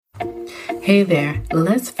Hey there,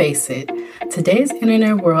 let's face it, today's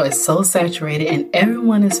internet world is so saturated and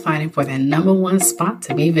everyone is fighting for that number one spot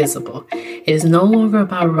to be visible. It is no longer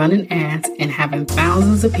about running ads and having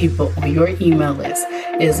thousands of people on your email list.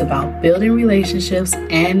 It is about building relationships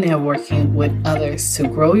and networking with others to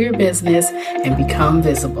grow your business and become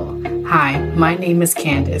visible. Hi, my name is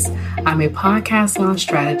Candace. I'm a podcast launch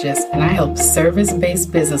strategist and I help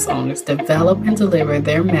service-based business owners develop and deliver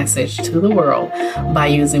their message to the world by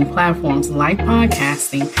using platforms like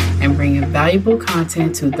podcasting and bringing valuable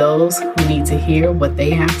content to those who need to hear what they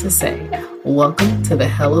have to say. Welcome to the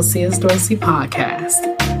Hello C.S. Dorsey podcast.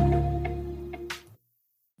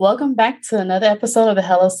 Welcome back to another episode of the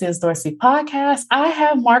Hello C.S. Dorsey podcast. I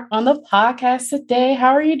have Mark on the podcast today. How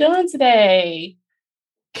are you doing today?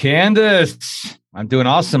 Candace, I'm doing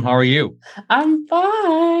awesome. How are you? I'm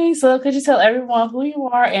fine. So could you tell everyone who you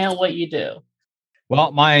are and what you do?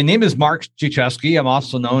 Well, my name is Mark Struczewski. I'm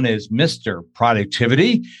also known as Mr.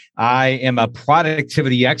 Productivity. I am a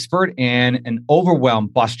productivity expert and an overwhelm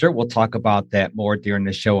buster. We'll talk about that more during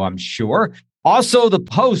the show, I'm sure. Also, the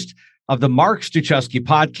host of the Mark Struczewski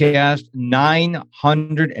podcast,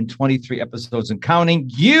 923 episodes and counting.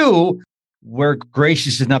 You were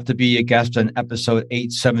gracious enough to be a guest on episode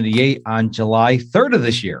 878 on July 3rd of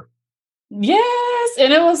this year. Yes,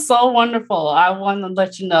 and it was so wonderful. I want to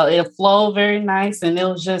let you know it flowed very nice, and it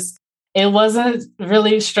wasn't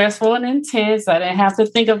really stressful and intense. I didn't have to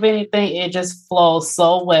think of anything. It just flowed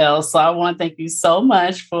so well. So I want to thank you so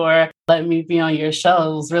much for letting me be on your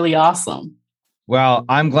show. It was really awesome. Well,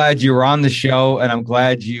 I'm glad you were on the show, and I'm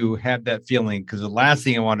glad you had that feeling, because the last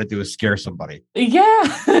thing I want to do is scare somebody.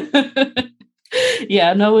 Yeah.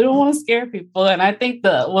 Yeah, no, we don't want to scare people. And I think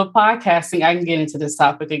with podcasting, I can get into this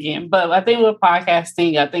topic again, but I think with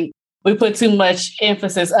podcasting, I think we put too much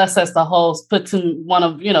emphasis, us as the host,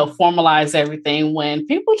 formalize everything when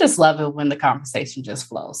people just love it when the conversation just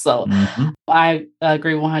flows. So I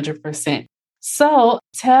agree 100%. So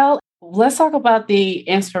let's talk about the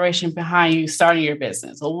inspiration behind you starting your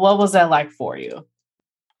business. What was that like for you?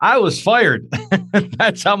 I was fired.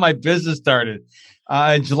 That's how my business started.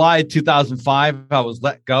 In July 2005, I was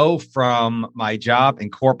let go from my job in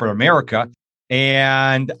corporate America,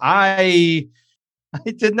 and I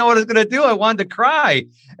didn't know what I was going to do. I wanted to cry,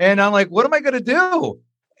 and I'm like, what am I going to do?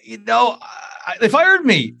 They fired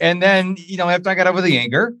me. And then, after I got over the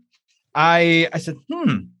anger, I said,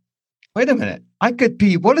 wait a minute. I could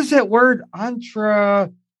be, what is that word?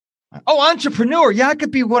 Entrepreneur. Yeah, I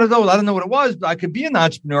could be one of those. I don't know what it was, but I could be an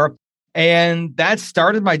entrepreneur. And that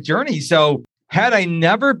started my journey. So had I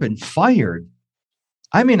never been fired,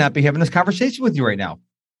 I may not be having this conversation with you right now.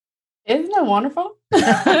 Isn't that wonderful?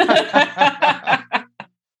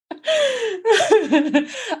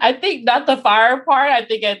 I think not the fire part. I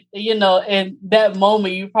think, in that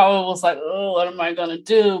moment, you probably was like, oh, what am I going to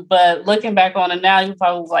do? But looking back on it now, you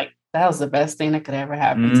probably was like, that was the best thing that could ever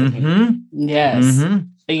happen to me. Yes.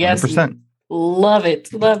 Yes. 100%. Love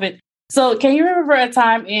it. Love it. So can you remember a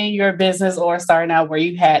time in your business or starting out where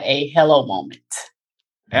you had a hello moment?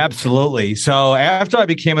 Absolutely. So after I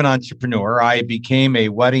became an entrepreneur, I became a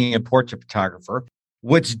wedding and portrait photographer,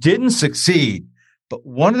 which didn't succeed. But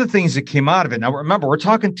one of the things that came out of it, now remember, we're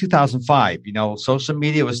talking 2005, social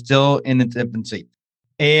media was still in its infancy.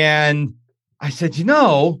 And I said,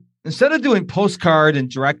 instead of doing postcard and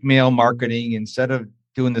direct mail marketing, instead of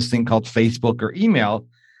doing this thing called Facebook or email,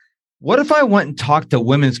 what if I went and talked to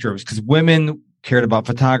women's groups? Because women cared about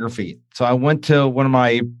photography. So I went to one of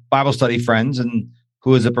my Bible study friends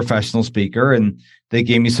who is a professional speaker, and they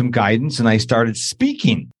gave me some guidance, and I started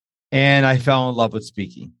speaking, and I fell in love with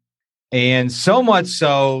speaking. And so much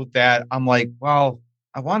so that I'm like, well,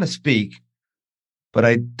 I want to speak, but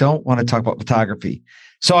I don't want to talk about photography.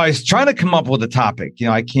 So I was trying to come up with a topic.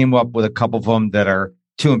 I came up with a couple of them that are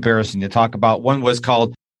too embarrassing to talk about. One was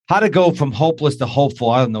called how to go from hopeless to hopeful.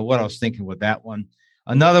 I don't know what I was thinking with that one.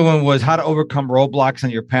 Another one was how to overcome roadblocks on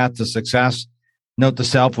your path to success. Note to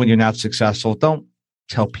self, when you're not successful, don't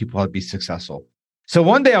tell people how to be successful. So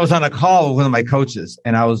one day I was on a call with one of my coaches,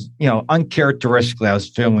 and I was, uncharacteristically, I was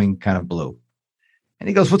feeling kind of blue. And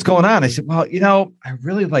he goes, what's going on? I said, well, I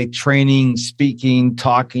really like training, speaking,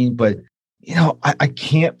 talking, but, I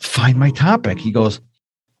can't find my topic. He goes,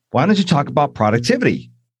 why don't you talk about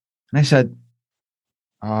productivity? And I said,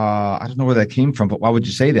 I don't know where that came from, but why would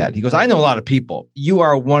you say that? He goes, I know a lot of people. You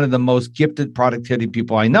are one of the most gifted productivity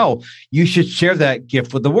people I know. You should share that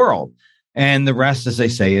gift with the world. And the rest, as they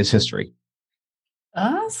say, is history.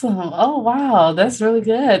 Awesome. Oh, wow. That's really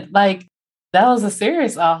good. Like, that was a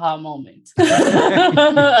serious aha moment.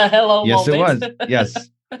 A hello yes, moment. Yes, it was.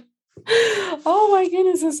 Yes. Oh, my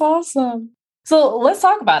goodness. It's awesome. So let's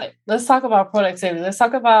talk about it. Let's talk about productivity. Let's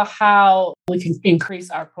talk about how we can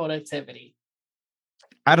increase our productivity.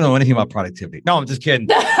 I don't know anything about productivity. No, I'm just kidding.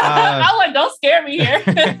 I'm like, don't scare me here.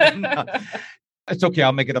 No, it's okay.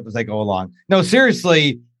 I'll make it up as I go along. No,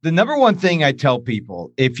 seriously, the number one thing I tell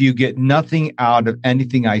people, if you get nothing out of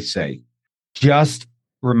anything I say, just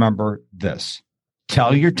remember this.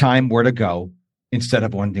 Tell your time where to go instead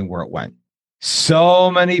of wondering where it went.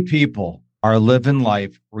 So many people are living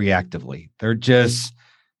life reactively. They're just,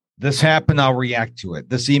 this happened, I'll react to it.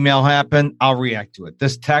 This email happened, I'll react to it.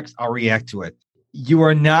 This text, I'll react to it. You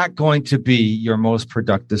are not going to be your most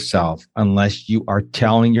productive self unless you are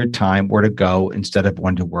telling your time where to go instead of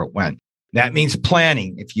wondering where it went. That means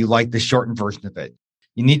planning, if you like the shortened version of it.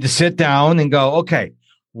 You need to sit down and go, okay,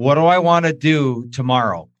 what do I want to do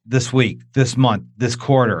tomorrow, this week, this month, this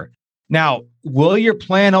quarter? Now, will your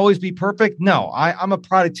plan always be perfect? No, I'm a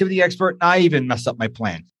productivity expert. I even mess up my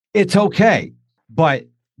plan. It's okay. But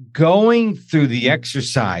going through the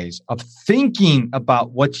exercise of thinking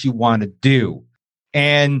about what you want to do,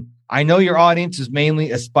 and I know your audience is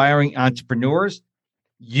mainly aspiring entrepreneurs,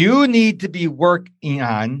 you need to be working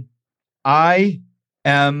on IPAs.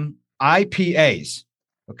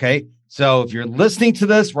 Okay. So if you're listening to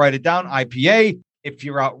this, write it down, IPA. If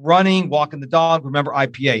you're out running, walking the dog, remember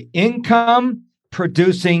IPA, income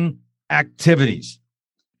producing activities.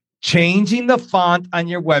 Changing the font on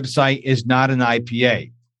your website is not an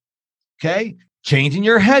IPA. Okay. Changing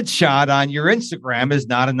your headshot on your Instagram is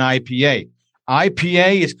not an IPA.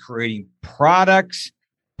 IPA is creating products,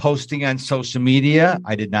 posting on social media.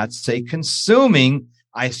 I did not say consuming.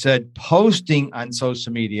 I said posting on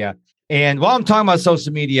social media. And while I'm talking about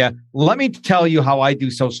social media, let me tell you how I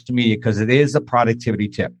do social media because it is a productivity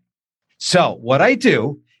tip. So what I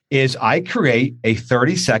do is I create a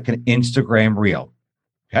 30-second Instagram reel.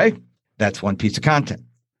 Okay. That's one piece of content.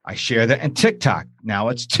 I share that in TikTok. Now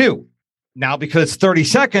it's 2. Now, because it's 30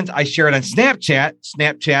 seconds, I share it on Snapchat.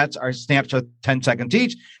 Snaps are 10 seconds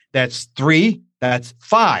each. That's 3. That's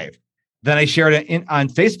 5. Then I share it on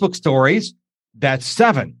Facebook stories. That's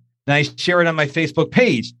 7. Then I share it on my Facebook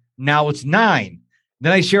page. Now it's 9.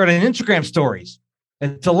 Then I share it on Instagram stories.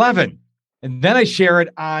 It's 11. And then I share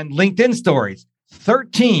it on LinkedIn stories.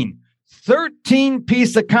 13. 13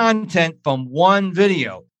 piece of content from one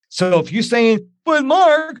video. So if you're saying, but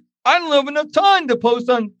Mark, I don't have enough time to post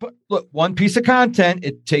on, look, one piece of content,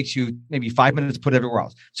 it takes you maybe 5 minutes to put everywhere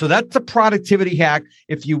else. So that's a productivity hack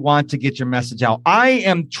if you want to get your message out. I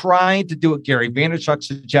am trying to do what Gary Vaynerchuk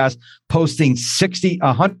suggests, posting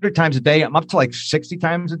 100 times a day. I'm up to like 60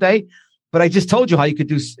 times a day. But I just told you how you could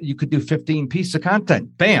do 15 pieces of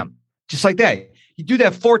content. Bam. Just like that. You do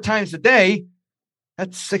that 4 times a day,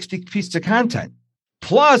 that's 60 pieces of content.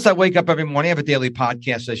 Plus, I wake up every morning, I have a daily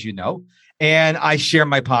podcast, as you know. And I share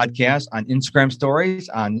my podcast on Instagram stories,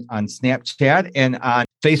 on Snapchat, and on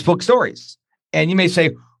Facebook stories. And you may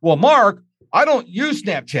say, well, Mark, I don't use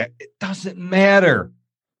Snapchat. It doesn't matter.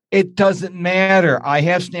 It doesn't matter. I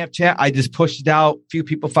have Snapchat. I just pushed it out. Few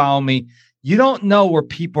people follow me. You don't know where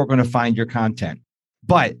people are going to find your content.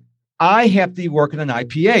 But I have to be working on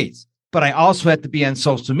IPAs. But I also have to be on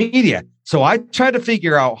social media. So I try to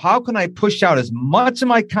figure out how can I push out as much of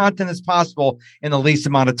my content as possible in the least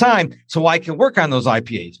amount of time so I can work on those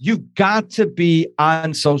IPAs. You've got to be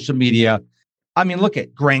on social media. I mean, look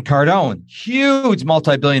at Grant Cardone, huge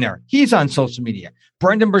multi-billionaire. He's on social media.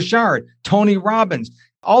 Brendan Burchard, Tony Robbins,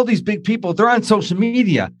 all these big people, they're on social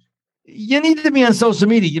media. You need to be on social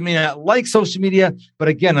media. You may not like social media, but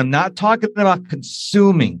again, I'm not talking about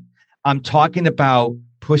consuming. I'm talking about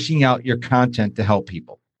pushing out your content to help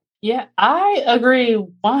people. Yeah, I agree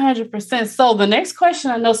 100%. So the next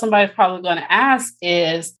question I know somebody's probably going to ask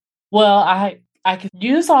is, well, I can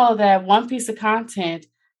use all of that one piece of content.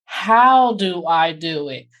 How do I do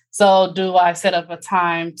it? So do I set up a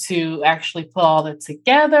time to actually put all that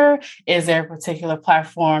together? Is there a particular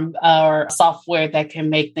platform or software that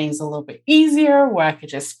can make things a little bit easier where I could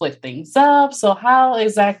just split things up? So how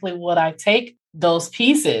exactly would I take those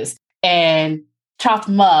pieces and chop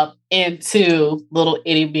them up into little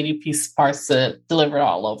itty bitty piece parts to deliver it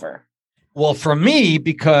all over? Well, for me,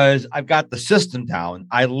 because I've got the system down,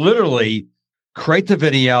 I literally create the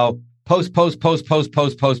video, post.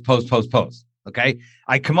 Okay.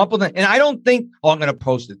 I come up with it and I don't think, I'm going to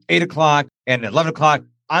post at 8:00 and at 11:00.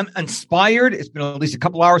 I'm inspired. It's been at least a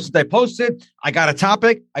couple hours since I posted. I got a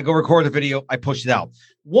topic. I go record the video. I push it out.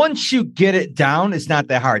 Once you get it down, it's not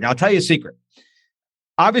that hard. Now I'll tell you a secret.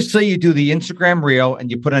 Obviously, you do the Instagram reel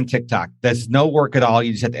and you put it on TikTok. That's no work at all.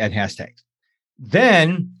 You just have to add hashtags.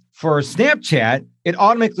 Then for Snapchat, it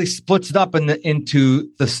automatically splits it up into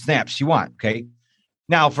the snaps you want. Okay.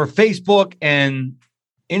 Now for Facebook and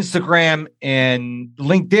Instagram and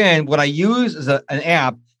LinkedIn, what I use is an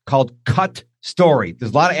app called Cut Story.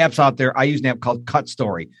 There's a lot of apps out there. I use an app called Cut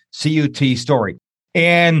Story, CUT Story.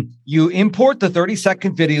 And you import the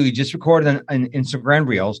 30-second video you just recorded on Instagram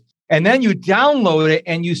Reels, and then you download it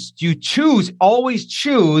and you always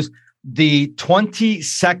choose the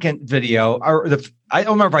 20-second video, or I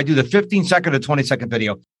don't remember if I do the 15-second or 20-second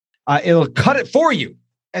video. It'll cut it for you.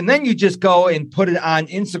 And then you just go and put it on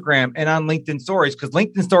Instagram and on LinkedIn Stories, because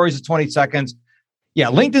LinkedIn Stories is 20 seconds. Yeah,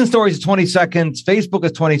 LinkedIn Stories is 20 seconds. Facebook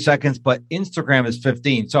is 20 seconds, but Instagram is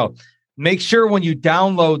 15. So make sure when you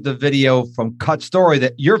download the video from Cut Story,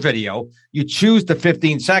 that your video, you choose the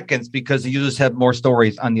 15 seconds, because you just have more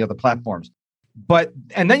stories on the other platforms.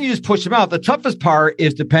 And then you just push them out. The toughest part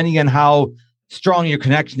is, depending on how strong your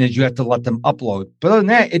connection is, you have to let them upload. But other than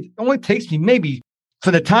that, it only takes me maybe,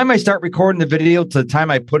 from the time I start recording the video to the time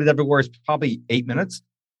I put it everywhere, is probably 8 minutes.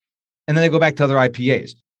 And then I go back to other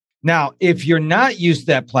IPAs. Now, if you're not used to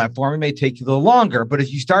that platform, it may take you a little longer. But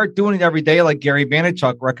if you start doing it every day, like Gary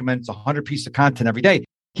Vaynerchuk recommends 100 pieces of content every day,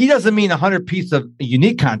 he doesn't mean 100 pieces of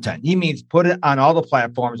unique content. He means put it on all the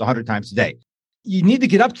platforms 100 times a day. You need to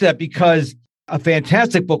get up to that, because a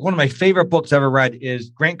fantastic book, one of my favorite books I've ever read, is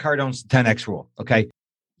Grant Cardone's 10X Rule. Okay.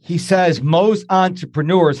 He says most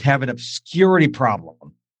entrepreneurs have an obscurity problem.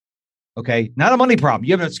 Okay. Not a money problem.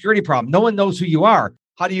 You have an obscurity problem. No one knows who you are.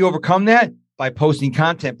 How do you overcome that? By posting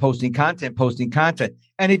content.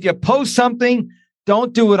 And if you post something,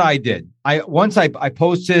 don't do what I did. I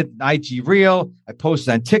posted an IG Reel, I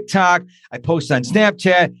posted on TikTok, I posted on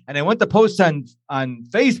Snapchat, and I went to post on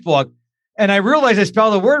Facebook, and I realized I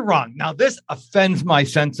spelled the word wrong. Now, this offends my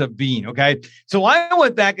sense of being, okay? So I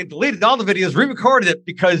went back and deleted all the videos, re-recorded it,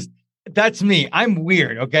 because that's me. I'm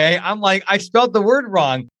weird, okay? I'm like, I spelled the word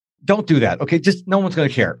wrong. Don't do that, okay? Just no one's going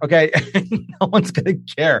to care, okay? No one's going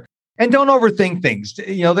to care. And don't overthink things.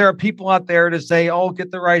 You know, there are people out there to say, oh, get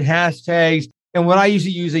the right hashtags. And what I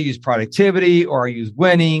usually use, I use productivity, or I use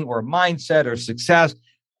winning, or mindset, or success.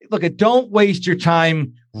 Look, don't waste your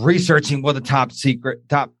time researching what the top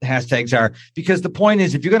hashtags are, because the point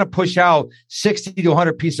is, if you're going to push out 60 to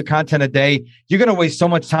 100 pieces of content a day, you're going to waste so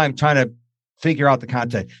much time trying to figure out the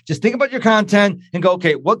content. Just think about your content and go,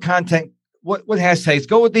 okay, what content, what hashtags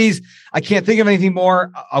go with these? I can't think of anything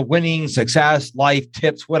more. Winning, success, life,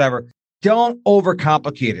 tips, whatever. Don't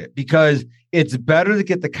overcomplicate it, because it's better to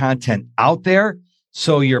get the content out there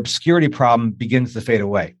so your obscurity problem begins to fade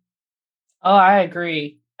away. Oh, I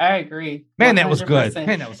agree. Man, 100%. That was good.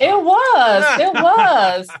 Man, that was good. It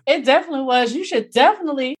was. It definitely was. You should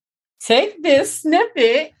definitely take this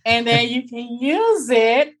snippet and then you can use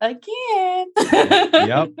it again.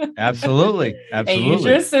 Yep, absolutely. And use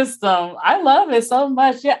your system. I love it so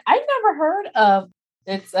much. Yeah, I've never heard of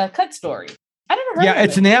it's a Cut Story. I never heard of it. Yeah,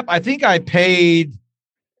 it's an app. I think I paid.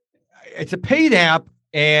 It's a paid app,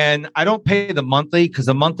 and I don't pay the monthly, because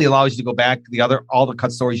the monthly allows you to go back all the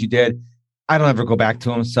Cut Stories you did. I don't ever go back to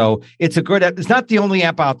them. So it's a good app. It's not the only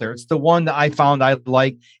app out there. It's the one that I found I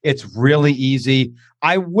like. It's really easy.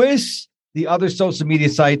 I wish the other social media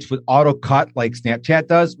sites would auto cut like Snapchat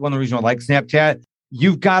does. One of the reasons I like Snapchat,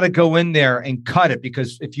 you've got to go in there and cut it,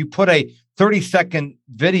 because if you put a 30-second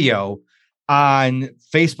video on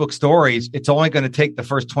Facebook Stories, it's only going to take the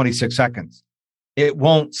first 26 seconds. It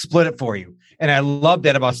won't split it for you. And I love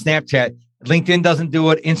that about Snapchat. LinkedIn doesn't do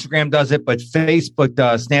it. Instagram does it, but Facebook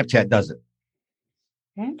does. Snapchat does it.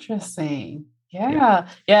 Interesting. Yeah.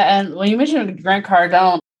 And when you mentioned Grant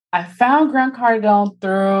Cardone, I found Grant Cardone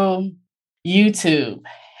through YouTube.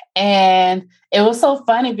 And it was so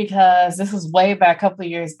funny, because this was way back, a couple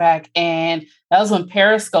of years back. And that was when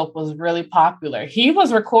Periscope was really popular. He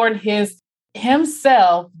was recording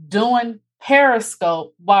himself doing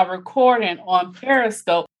Periscope while recording on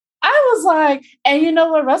Periscope. I was like, and you know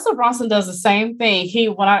what? Russell Brunson does the same thing.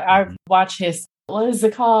 When I watch his, what is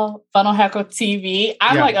it called? Funnel Hacker TV.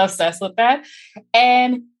 I'm like obsessed with that.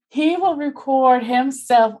 And he will record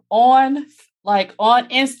himself on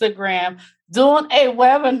Instagram doing a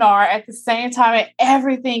webinar at the same time, and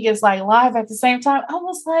everything is like live at the same time. I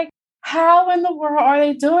was like, how in the world are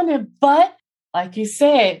they doing it? But like you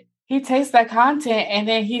said, he takes that content and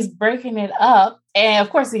then he's breaking it up. And of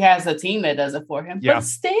course, he has a team that does it for him. Yeah. But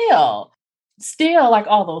still, like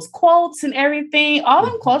all those quotes and everything, all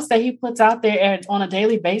them quotes that he puts out there on a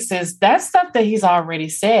daily basis, that's stuff that he's already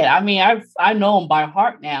said. I mean, I know him by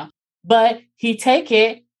heart now, but he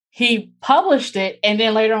published it, and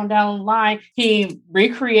then later on down the line, he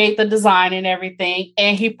recreate the design and everything,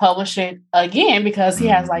 and he published it again, because he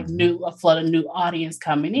has like a flood of new audience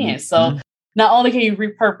coming in. So not only can you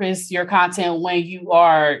repurpose your content when you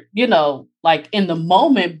are, like in the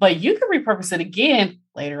moment, but you can repurpose it again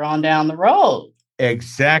later on down the road.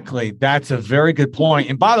 Exactly. That's a very good point.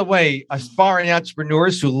 And by the way, aspiring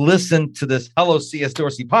entrepreneurs who listen to this Hello CS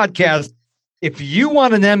Dorsey podcast, if you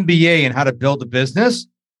want an MBA in how to build a business,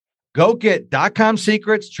 go get .com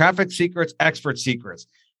secrets, traffic secrets, expert secrets.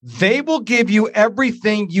 They will give you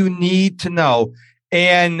everything you need to know.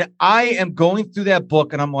 And I am going through that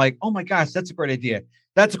book and I'm like, oh my gosh, that's a great idea.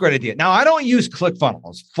 That's a great idea. Now, I don't use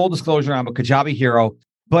ClickFunnels. Full disclosure, I'm a Kajabi hero,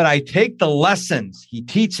 but I take the lessons he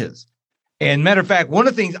teaches. And matter of fact, one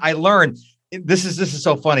of the things I learned, this is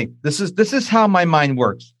so funny. This is how my mind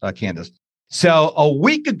works, Candace. So a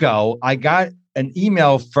week ago, I got an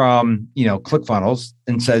email from, ClickFunnels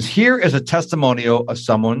and says, here is a testimonial of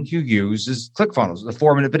someone who uses ClickFunnels, a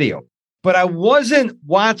 4-minute video. But I wasn't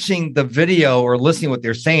watching the video or listening to what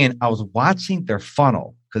they're saying. I was watching their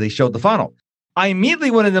funnel because they showed the funnel. I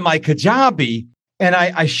immediately went into my Kajabi, and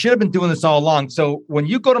I should have been doing this all along. So when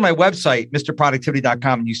you go to my website,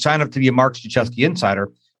 mrproductivity.com, and you sign up to be a Mark Struczewski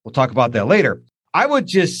insider, we'll talk about that later. I would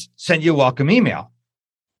just send you a welcome email.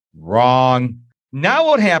 Wrong. Now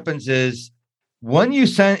what happens is when you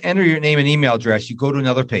enter your name and email address, you go to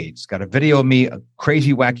another page. It's got a video of me, a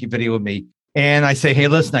crazy, wacky video of me. And I say, hey,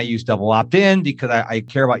 listen, I use double opt-in because I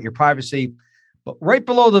care about your privacy. But right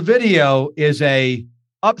below the video is a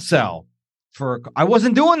upsell I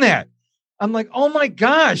wasn't doing that. I'm like, oh my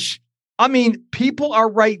gosh. I mean, people are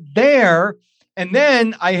right there. And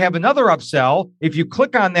then I have another upsell. If you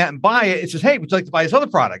click on that and buy it, it says, hey, would you like to buy this other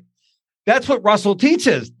product? That's what Russell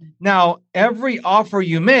teaches. Now, every offer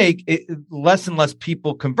you make, less and less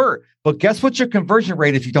people convert. But guess what's your conversion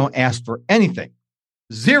rate if you don't ask for anything?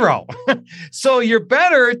 0. So you're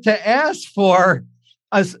better to ask for,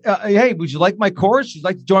 hey, would you like my course? Would you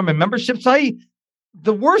like to join my membership site?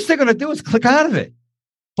 The worst they're going to do is click out of it.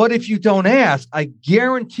 But if you don't ask, I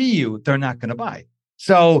guarantee you they're not going to buy.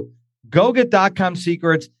 So go get .com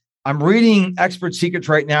secrets. I'm reading expert secrets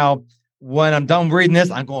right now. When I'm done reading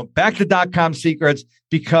this, I'm going back to .com secrets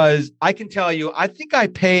because I can tell you, I think I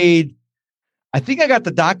got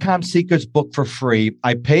the .com secrets book for free.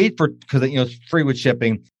 I paid for, because it's free with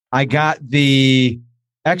shipping. I got the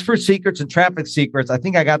expert secrets and traffic secrets. I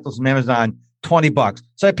think I got those from Amazon, $20.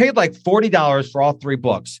 So I paid like $40 for all 3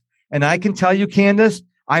 books. And I can tell you, Candace,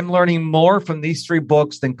 I'm learning more from these 3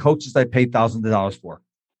 books than coaches I paid thousands of dollars for,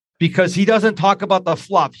 because he doesn't talk about the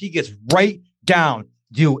fluff. He gets right down.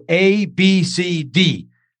 Do A, B, C, D.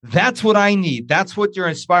 That's what I need. That's what your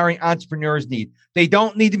inspiring entrepreneurs need. They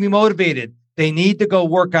don't need to be motivated. They need to go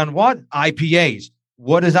work on what? IPAs.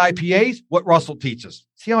 What is IPAs? What Russell teaches.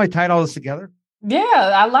 See how I tied all this together? Yeah,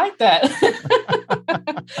 I like that.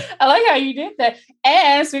 I like how you did that.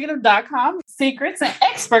 And speaking of .com secrets and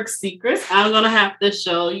expert secrets, I'm going to have to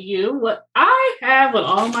show you what I have with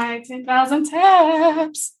all my 10,000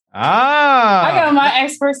 tabs. I got my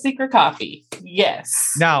expert secret copy.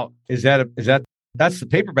 Yes. Now, that's the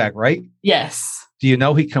paperback, right? Yes. Do you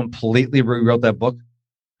know he completely rewrote that book?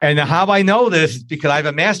 And how I know this is because I have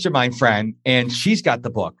a mastermind friend and she's got the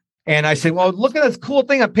book. And I say, well, look at this cool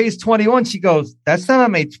thing on page 21. She goes, that's not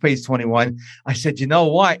on page 21. I said, you know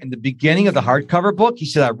what? In the beginning of the hardcover book, he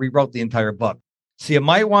said, I rewrote the entire book. So you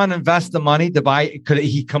might want to invest the money to buy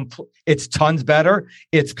it. It's tons better.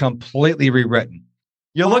 It's completely rewritten.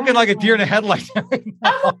 You're looking like a deer in a headlight.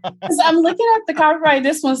 I'm looking at the copyright.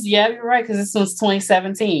 This one's, you're right, because this one's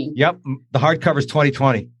 2017. Yep. The hardcover is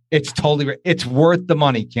 2020. It's worth the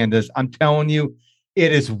money, Candace. I'm telling you,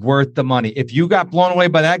 it is worth the money. If you got blown away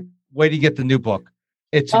by that, wait till you get the new book.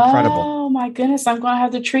 It's incredible. Oh my goodness. I'm going to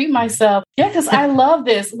have to treat myself. Yeah, because I love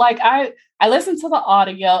this. Like I listened to the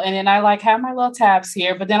audio and then I have my little tabs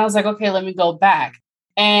here, but then I was like, okay, let me go back.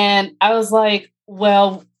 And I was like,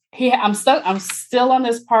 well, I'm still on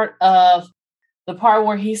this part of the part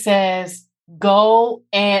where he says, go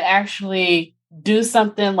and actually do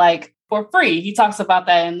something like for free. He talks about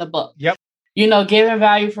that in the book. Yep. Giving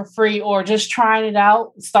value for free or just trying it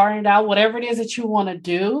out, starting it out, whatever it is that you want to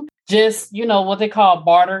do, just, what they call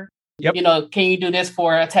barter. Yep. Can you do this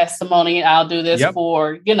for a testimony? I'll do this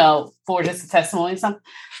for just a testimony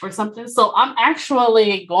or something. So I'm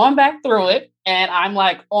actually going back through it and I'm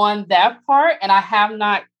on that part and I have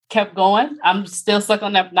not kept going. I'm still stuck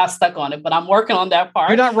on that, not stuck on it, but I'm working on that part.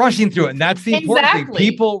 You're not rushing through it. And that's the important thing.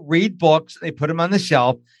 People read books, they put them on the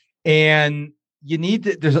shelf, and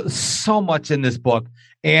there's so much in this book.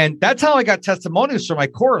 And that's how I got testimonials for my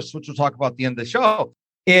course, which we'll talk about at the end of the show,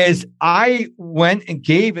 is I went and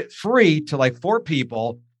gave it free to 4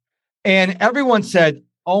 people. And everyone said,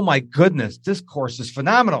 oh my goodness, this course is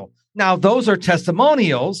phenomenal. Now, those are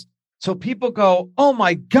testimonials. So people go, oh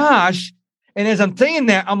my gosh. And as I'm saying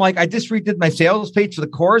that, I'm like, I just redid my sales page for the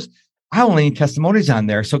course. I only need testimonies on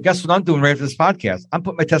there. So guess what I'm doing right after this podcast? I'm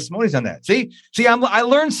putting my testimonies on that. See, I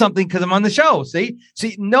learned something because I'm on the show. See,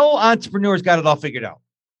 no entrepreneur's got it all figured out.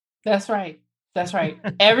 That's right.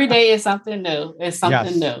 Every day is something new. It's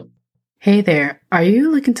something new. Hey there. Are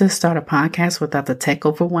you looking to start a podcast without the tech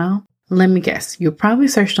overwhelm? Let me guess. You probably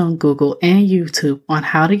searched on Google and YouTube on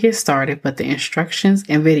how to get started, but the instructions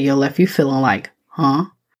and video left you feeling like, huh?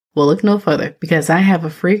 Well, look no further because I have a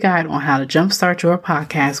free guide on how to jumpstart your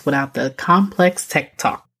podcast without the complex tech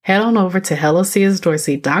talk. Head on over to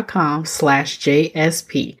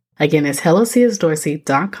hellociasdorsey.com/JSP. Again, it's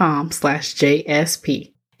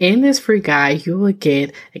hellociasdorsey.com/JSP. In this free guide, you will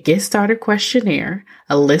get a get started questionnaire,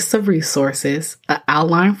 a list of resources, an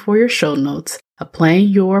outline for your show notes, a plan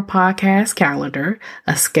your podcast calendar,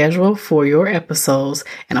 a schedule for your episodes,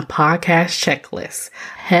 and a podcast checklist.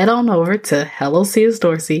 Head on over to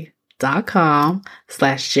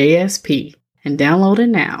hellociasdorsey.com/JSP and download it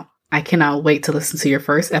now. I cannot wait to listen to your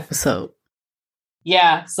first episode.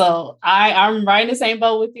 Yeah, so I'm right in the same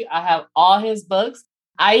boat with you. I have all his books.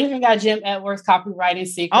 I even got Jim Edwards' Copywriting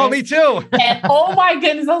Secrets. Oh, me too. And oh my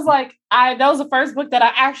goodness, I was like, that was the first book that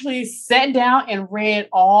I actually sat down and read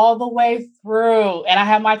all the way through. And I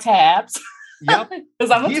have my tabs. Yep.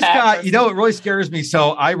 Because I'm a tab person. It really scares me.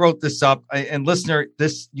 So I wrote this up. And listener,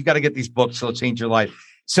 you got to get these books. They'll change your life.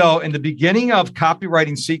 So in the beginning of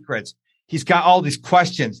Copywriting Secrets, he's got all these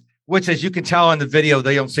questions, which as you can tell in the video,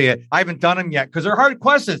 they don't see it. I haven't done them yet because they're hard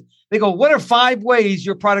questions. They go, what are 5 ways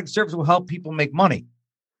your product or service will help people make money?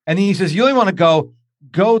 And he says, you only want to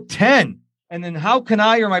go 10. And then how can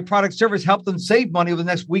I or my product service help them save money over the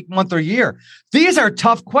next week, month, or year? These are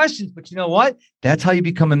tough questions, but you know what? That's how you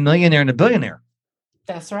become a millionaire and a billionaire.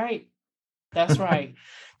 That's right.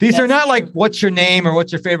 These are not like, what's your name or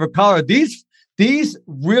what's your favorite color? These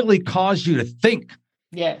really cause you to think.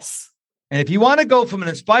 Yes. And if you want to go from an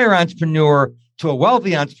inspired entrepreneur to a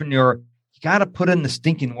wealthy entrepreneur, you got to put in the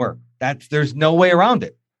stinking work. There's no way around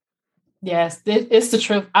it. Yes, it's the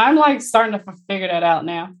truth. I'm like starting to figure that out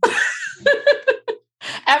now.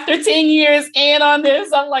 After 10 years in on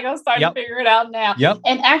this, I'm starting to figure it out now. Yep.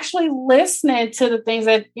 And actually listening to the things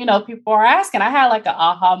that, people are asking. I had like an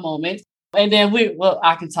aha moment. And then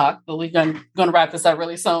I can talk, but we're going to wrap this up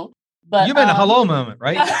really soon. But you've been a hello moment,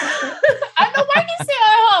 right? I know why you say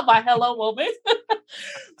my hello moment.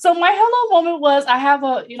 So my hello moment was I have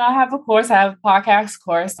a course, I have a podcast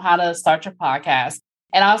course, how to start your podcast.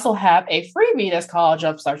 And I also have a freebie that's called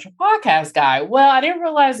Jumpstart Your Podcast Guide. Well, I didn't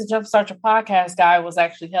realize the Jumpstart Your Podcast Guide was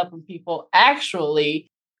actually helping people actually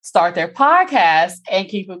start their podcast and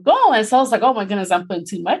keep it going. So I was like, oh my goodness, I'm putting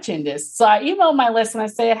too much in this. So I emailed my list and I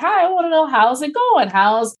said, hi, I want to know, how's it going?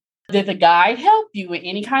 Did the guide help you in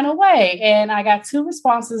any kind of way? And I got 2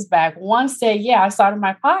 responses back. One said, yeah, I started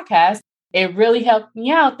my podcast. It really helped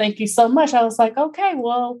me out. Thank you so much. I was like, okay,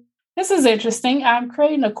 well, this is interesting. I'm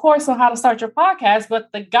creating a course on how to start your podcast, but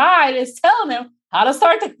the guide is telling them how to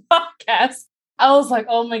start the podcast. I was like,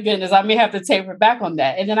 oh my goodness, I may have to taper back on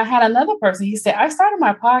that. And then I had another person. He said, I started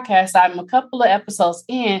my podcast. I'm a couple of episodes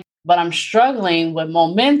in, but I'm struggling with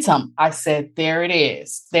momentum. I said, there it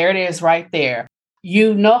is. There it is right there.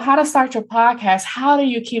 You know how to start your podcast. How do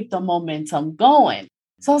you keep the momentum going?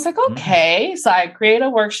 So I was like, okay. So I created a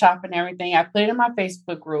workshop and everything. I put it in my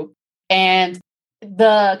Facebook group, and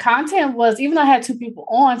the content was, even though I had 2 people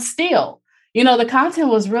on still, the content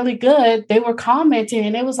was really good. They were commenting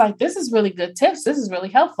and it was like, this is really good tips. This is really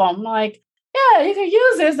helpful. I'm like, yeah, you can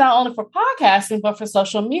use this not only for podcasting, but for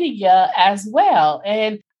social media as well.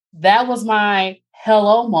 And that was my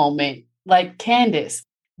hello moment. Like, Candace,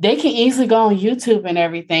 they can easily go on YouTube and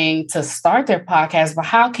everything to start their podcast, but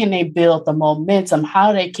how can they build the momentum?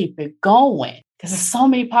 How do they keep it going? Because there's so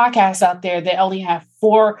many podcasts out there that only have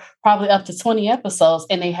 4, probably up to 20 episodes,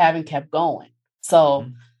 and they haven't kept going. So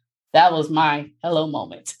that was my hello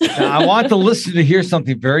moment. Now, I want the listener to hear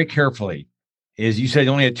something very carefully. Is you said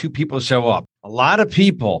you only had 2 people show up. A lot of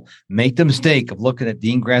people make the mistake of looking at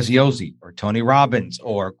Dean Graziosi or Tony Robbins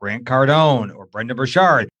or Grant Cardone or Brendon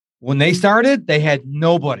Burchard. When they started, they had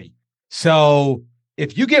nobody. So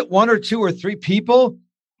if you get 1 or 2 or 3 people,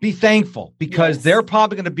 be thankful because they're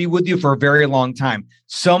probably going to be with you for a very long time.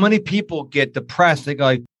 So many people get depressed. They go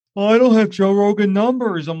like, oh, I don't have Joe Rogan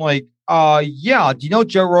numbers. I'm like, yeah. Do you know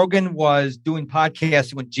Joe Rogan was doing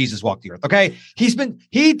podcasting when Jesus walked the earth? Okay.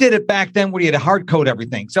 He did it back then when he had to hard code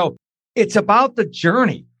everything. So it's about the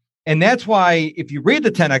journey. And that's why if you read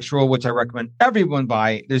the 10X rule, which I recommend everyone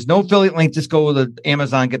buy, there's no affiliate link. Just go to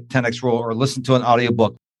Amazon, get the 10X rule or listen to an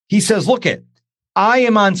audiobook. He says, look at I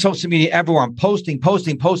am on social media everywhere. I'm posting.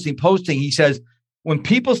 He says, when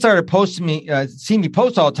people started posting me, seeing me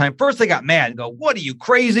post all the time, first they got mad and go, what are you,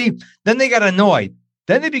 crazy? Then they got annoyed.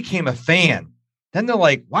 Then they became a fan. Then they're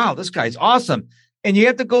like, wow, this guy's awesome. And you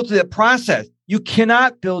have to go through that process. You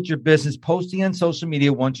cannot build your business posting on social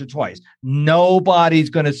media once or twice. Nobody's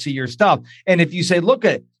going to see your stuff. And if you say, look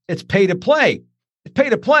at it, it's pay to play. It's pay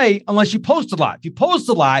to play unless you post a lot. If you post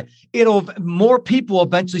a lot, more people will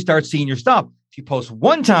eventually start seeing your stuff. If you post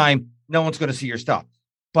one time, no one's going to see your stuff.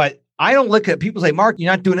 But I don't look at people say, Mark,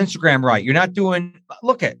 you're not doing Instagram right. You're not doing,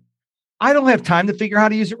 I don't have time to figure out how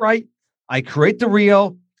to use it right. I create the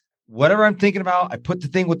reel, whatever I'm thinking about. I put the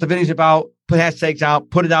thing with the videos about, put hashtags out,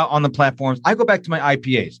 put it out on the platforms. I go back to my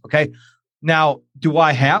IPAs. Okay. Now,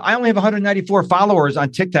 I only have 194 followers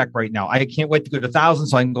on TikTok right now. I can't wait to go to 1,000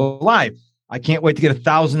 so I can go live. I can't wait to get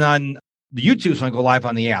 1,000 on the YouTube so I can go live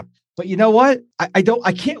on the app. But you know what?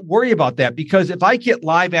 I can't worry about that because if I get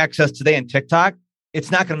live access today on TikTok, it's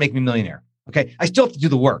not going to make me a millionaire. Okay. I still have to do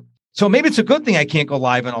the work. So maybe it's a good thing I can't go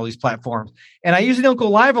live on all these platforms. And I usually don't go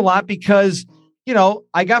live a lot because,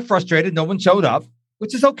 I got frustrated. No one showed up,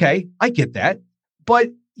 which is okay. I get that. But,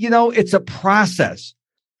 it's a process.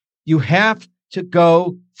 You have to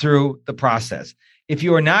go through the process. If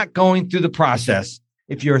you are not going through the process,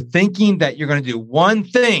 if you're thinking that you're going to do one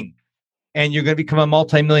thing and you're going to become a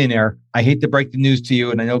multimillionaire, I hate to break the news to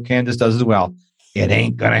you, and I know Candace does as well. It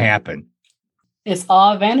ain't going to happen. It's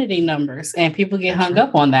all vanity numbers, and people get hung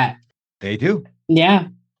up on that. They do. Yeah.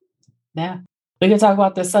 Yeah. We could talk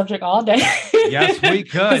about this subject all day. Yes, we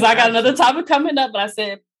could. Because I got another topic coming up, but I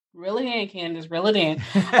said, reel it in, Candace, reel it in.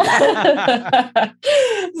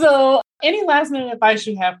 So any last minute advice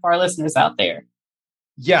you have for our listeners out there?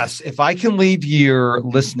 Yes. If I can leave your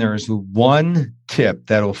listeners with one tip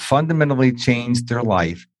that will fundamentally change their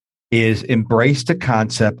life is embrace the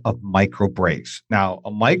concept of micro breaks. Now, a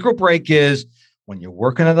micro break is when you're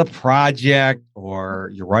working on a project or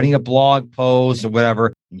you're writing a blog post or whatever,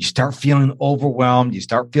 and you start feeling overwhelmed, you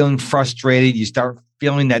start feeling frustrated, you start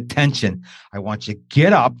feeling that tension. I want you to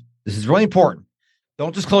get up. This is really important.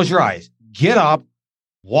 Don't just close your eyes. Get up,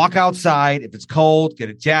 walk outside. If it's cold, get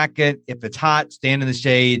a jacket. If it's hot, stand in the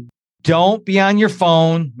shade. Don't be on your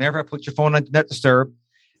phone. Never put your phone on not disturb.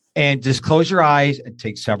 And just close your eyes and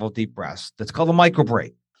take several deep breaths. That's called a micro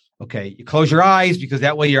break. Okay. You close your eyes because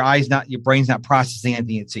that way your brain's not processing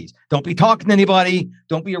anything it sees. Don't be talking to anybody.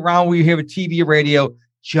 Don't be around where you hear a TV or radio.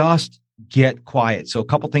 Just get quiet. So a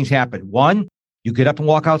couple things happen. One, you get up and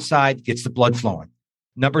walk outside, gets the blood flowing.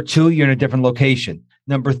 Number two, you're in a different location.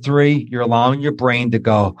 Number three, you're allowing your brain to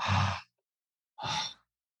go,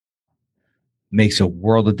 makes a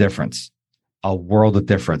world of difference. A world of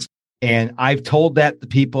difference. And I've told that to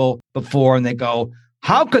people before and they go,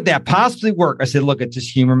 how could that possibly work? I said, look,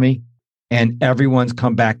 just humor me. And everyone's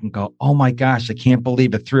come back and go, oh my gosh, I can't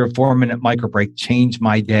believe a 3 or 4 minute micro break changed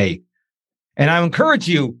my day. And I encourage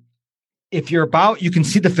you, if you can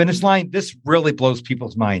see the finish line. This really blows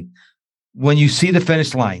people's mind. When you see the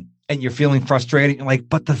finish line and you're feeling frustrated, you're like,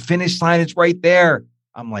 but the finish line is right there.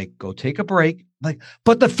 I'm like, go take a break. I'm like,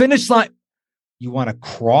 but the finish line, you want to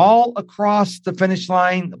crawl across the finish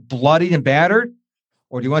line, bloodied and battered?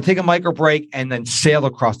 Or do you want to take a micro break and then sail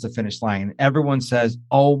across the finish line? Everyone says,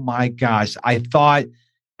 oh my gosh, I thought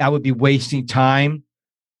I would be wasting time,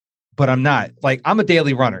 but I'm not. Like, I'm a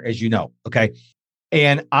daily runner, as you know. Okay.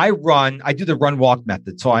 And I do the run walk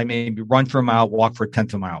method. So I maybe run for a mile, walk for a 1/10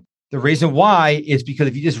 of a mile. The reason why is because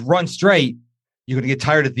if you just run straight, you're going to get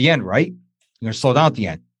tired at the end, right? You're going to slow down at the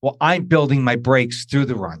end. Well, I'm building my breaks through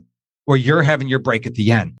the run, or you're having your break at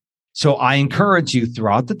the end. So I encourage you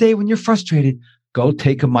throughout the day when you're frustrated, go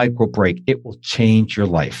take a micro break. It will change your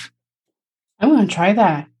life. I'm going to try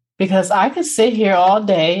that because I could sit here all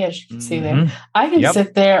day, as you can see there. I can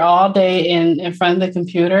sit there all day in front of the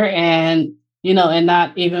computer and, and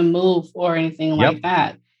not even move or anything like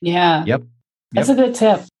that. Yeah. Yep. That's a good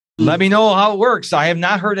tip. Let me know how it works. I have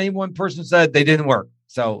not heard any one person said they didn't work.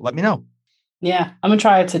 So let me know. Yeah. I'm going to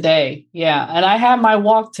try it today. Yeah. And I had my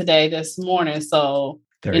walk today this morning. So,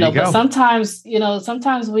 there you go. But sometimes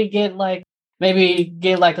we get like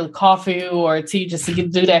a coffee or a tea just to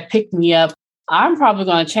do that pick me up. I'm probably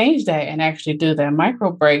going to change that and actually do that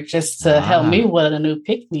micro break just to help me with a new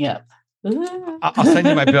pick me up. I'll send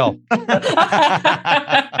you my bill.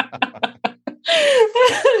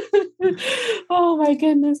 Oh my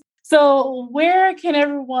goodness. So where can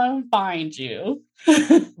everyone find you?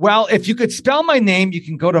 Well, if you could spell my name, you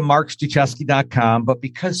can go to markstruczewski.com. But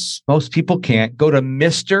because most people can't, go to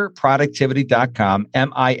mrproductivity.com,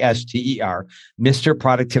 MISTER,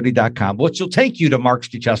 mrproductivity.com, which will take you to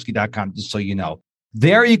markstruczewski.com, just so you know.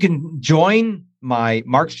 There you can join my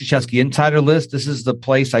Mark Struczewski Insider list. This is the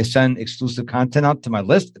place I send exclusive content out to my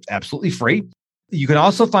list. It's absolutely free. You can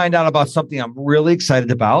also find out about something I'm really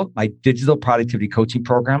excited about, my digital productivity coaching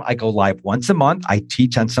program. I go live once a month. I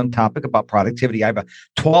teach on some topic about productivity. I have a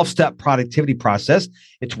 12-step productivity process.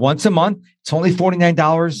 It's once a month. It's only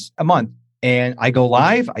 $49 a month. And I go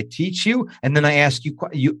live, I teach you, and then I ask you,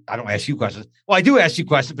 I don't ask you questions. Well, I do ask you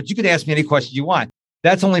questions, but you can ask me any questions you want.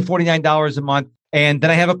 That's only $49 a month. And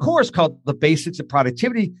then I have a course called the Basics of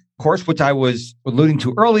Productivity course, which I was alluding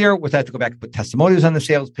to earlier, which I have to go back and put testimonials on the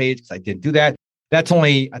sales page because I didn't do that. That's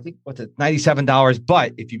only, I think, $97.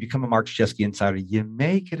 But if you become a Mark Struczewski Insider, you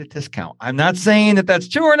may get a discount. I'm not saying that that's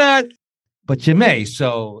true or not, but you may.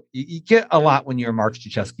 So you get a lot when you're a Mark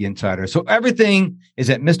Struczewski Insider. So everything is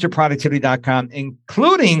at MrProductivity.com,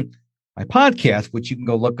 including my podcast, which you can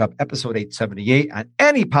go look up episode 878 on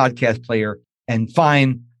any podcast player and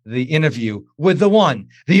find the interview with the one,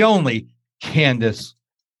 the only Candace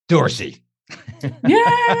Dorsey.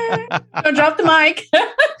 Yay! Don't drop the mic.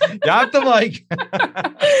 Drop the mic.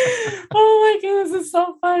 Oh my goodness, it's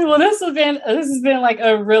so funny. Well, this has been like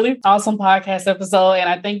a really awesome podcast episode, and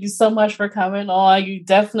I thank you so much for coming on. You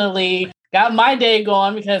definitely got my day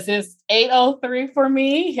going because it's 8:03 for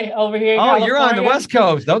me over here in California. You're on the West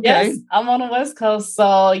Coast. Okay. Yes, I'm on the West Coast.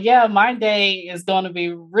 So yeah, my day is going to be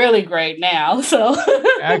really great now. So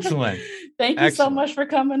excellent. Thank you so much for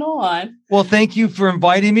coming on. Well, thank you for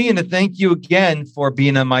inviting me, and to thank you again for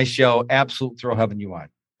being on my show. Absolute thrill having you on.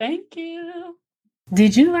 Thank you.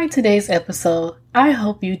 Did you like today's episode? I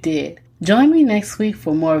hope you did. Join me next week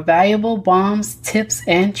for more valuable bombs, tips,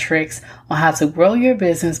 and tricks on how to grow your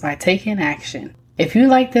business by taking action. If you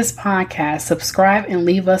like this podcast, subscribe and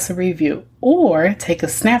leave us a review, or take a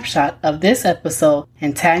snapshot of this episode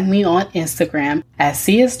and tag me on Instagram at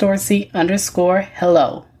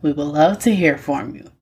csdorsey_hello. We would love to hear from you.